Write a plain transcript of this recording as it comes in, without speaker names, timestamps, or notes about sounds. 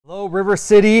Hello, River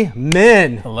City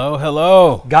men. Hello,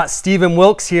 hello. Got Stephen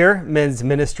Wilkes here, men's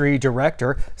ministry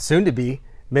director, soon to be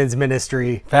men's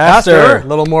ministry pastor. A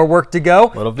little more work to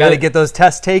go. Little bit. Got to get those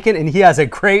tests taken, and he has a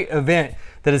great event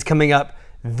that is coming up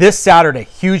this Saturday.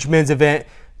 Huge men's event,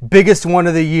 biggest one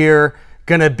of the year.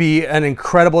 Going to be an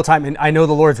incredible time, and I know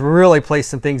the Lord's really placed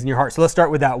some things in your heart. So let's start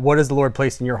with that. What has the Lord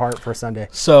placed in your heart for Sunday?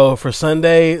 So for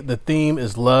Sunday, the theme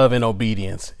is love and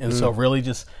obedience, and so really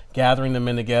just gathering the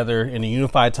men together in a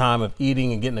unified time of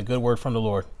eating and getting a good word from the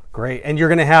Lord. Great. And you're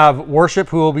going to have worship.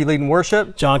 Who will be leading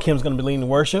worship? John Kim's going to be leading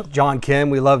worship. John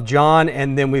Kim. We love John.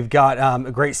 And then we've got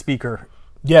a great speaker.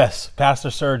 Yes, Pastor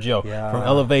Sergio from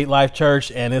Elevate Life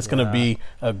Church, and it's going to be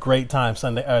a great time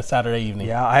Saturday evening.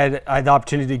 Yeah, I had the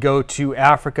opportunity to go to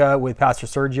Africa with Pastor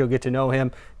Sergio, get to know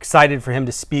him. Excited for him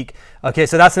to speak. Okay,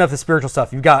 so that's enough of the spiritual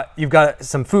stuff. You've got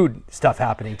some food stuff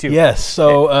happening too. Yes,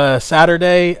 so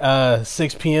Saturday,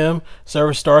 6 p.m.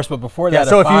 service starts, but before that,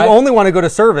 so if you only want to go to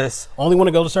service,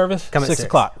 come at 6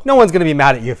 o'clock. No one's going to be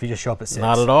mad at you if you just show up at 6.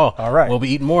 Not at all. All right, we'll be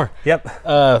eating more.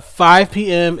 Yep. 5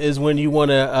 p.m. is when you want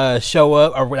to show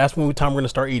up, or that's when we're going to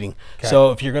start eating. Okay.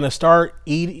 So if you're going to start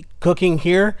cooking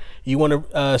here, you want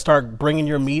to start bringing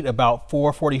your meat about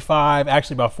 4:45,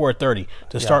 actually about 4:30,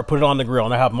 to start put it on the grill.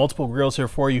 And I have multiple grills here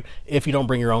for you if you don't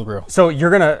bring your own grill. So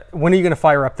when are you gonna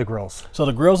fire up the grills? So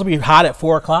the grills will be hot at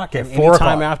 4 o'clock. Okay, 4 o'clock.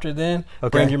 Anytime after then,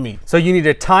 bring your meat. So you need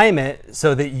to time it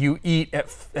so that you eat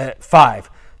at 5.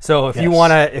 So if you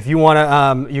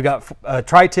wanna, you got a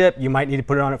tri-tip, you might need to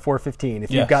put it on at 4:15.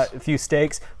 If you've got a few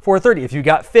steaks, 4:30. If you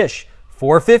got fish,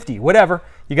 4:50. Whatever.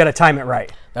 You got to time it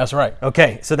right. That's right.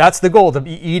 Okay, so that's the goal, to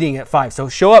be eating at 5. So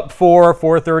show up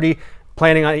 4:30,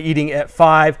 planning on eating at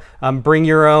 5. Bring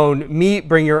your own meat,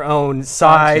 bring your own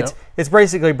sides. Yep. It's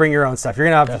basically bring your own stuff. You're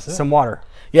going to have some water.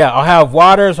 Yeah, I'll have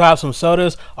waters, I'll have some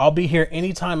sodas. I'll be here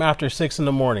anytime after 6 in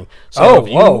the morning.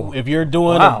 So if you're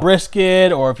doing a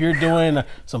brisket, or if you're doing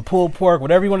some pulled pork,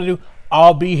 whatever you want to do,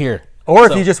 I'll be here. Or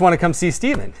if you just want to come see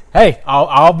Stephen. Hey,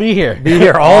 I'll be here. Be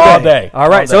here all day. All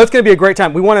right, so it's going to be a great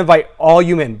time. We want to invite all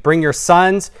you men. Bring your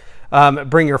sons,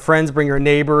 bring your friends, bring your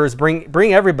neighbors,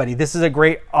 bring everybody. This is a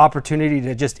great opportunity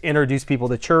to just introduce people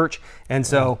to church. And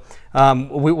so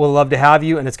we will love to have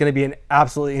you, and it's going to be an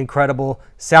absolutely incredible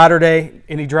Saturday.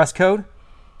 Any dress code?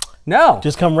 No.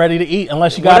 Just come ready to eat,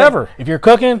 unless you got whatever. If you're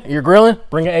cooking, you're grilling,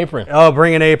 bring an apron. Oh,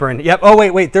 bring an apron. Yep. Oh,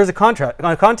 wait. There's a contest that's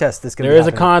going to be happening. There is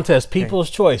a contest, People's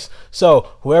Choice.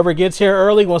 So whoever gets here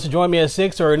early, wants to join me at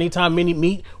 6, or anytime we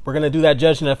meet, we're going to do that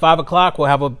judging at 5 o'clock. We'll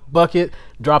have a bucket,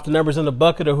 drop the numbers in the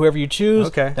bucket, or whoever you choose.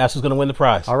 Okay. That's who's going to win the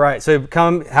prize. All right. So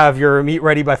come have your meat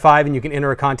ready by 5, and you can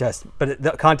enter a contest. But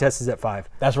the contest is at 5.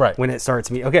 That's right. When it starts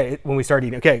meat. Okay. When we start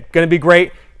eating. Okay. Going to be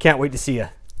great. Can't wait to see you.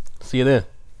 See you then.